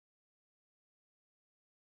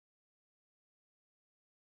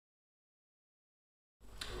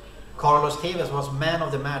Carlos Tevez was man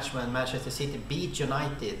of the match when Manchester City beat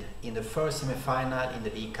United in the first semi-final in the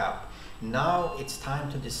League Cup. Now it's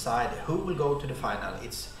time to decide who will go to the final.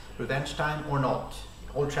 It's revenge time or not.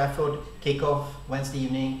 Old Trafford, kickoff, Wednesday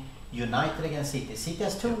evening, United against City. City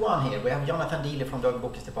has 2-1 here. We have Jonathan Deeley from the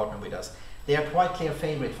Bookings department with us. They are quite clear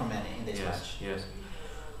favourite for many in this match. Yes.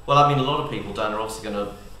 Well, I mean, a lot of people, Dan, are obviously going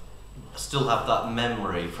to still have that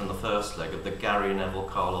memory from the first leg of the Gary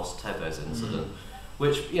Neville-Carlos Tevez incident,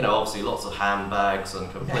 which, you know, obviously lots of handbags and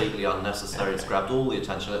completely unnecessary. It's grabbed all the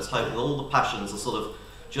attention. Let's hope that all the passions are sort of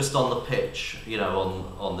just on the pitch, you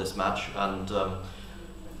know, on this match. And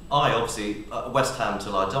I obviously, West Ham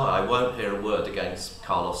till I die, I won't hear a word against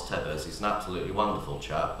Carlos Tevez. He's an absolutely wonderful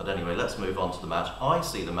chap. But anyway, let's move on to the match. I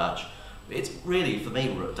see the match, it's really, for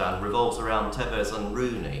me, Dan, revolves around Tevez and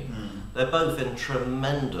Rooney. They're both in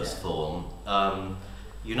tremendous form.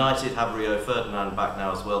 United have Rio Ferdinand back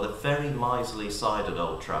now as well. They're very miserly side at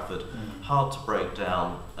Old Trafford. Hard to break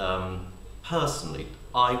down. Personally,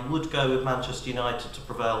 I would go with Manchester United to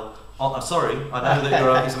prevail. Oh, sorry, I know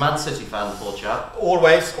that he's a Man City fan, poor chap.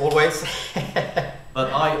 Always.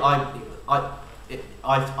 But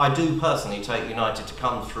I do personally take United to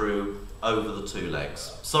come through over the 2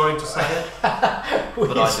 legs. Sorry to say it,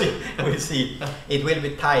 but I do. We'll see. It will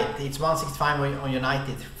be tight. It's 165 on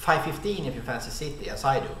United, 515 if you fancy City, as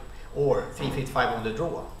I do, or 355 on the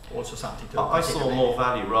draw. Also something to I saw more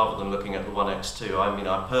value rather than looking at the 1x2. I mean,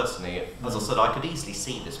 I personally, as I said, I could easily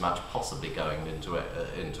see this match possibly going into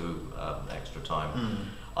extra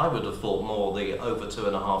time. I would have thought more the over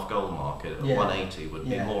 2.5 goal market at 180 would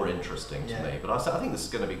be more interesting to me. But I think this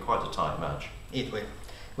is going to be quite a tight match. It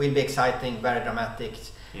will be exciting, very dramatic.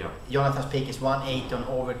 Jonathan's pick is 180 on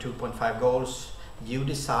over 2.5 goals. You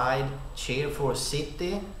decide, cheer for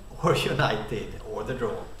City or United or the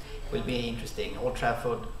draw. Will be interesting. Old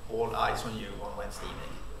Trafford, all eyes on you on Wednesday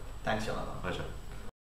evening. Thanks, Jonathan. Pleasure.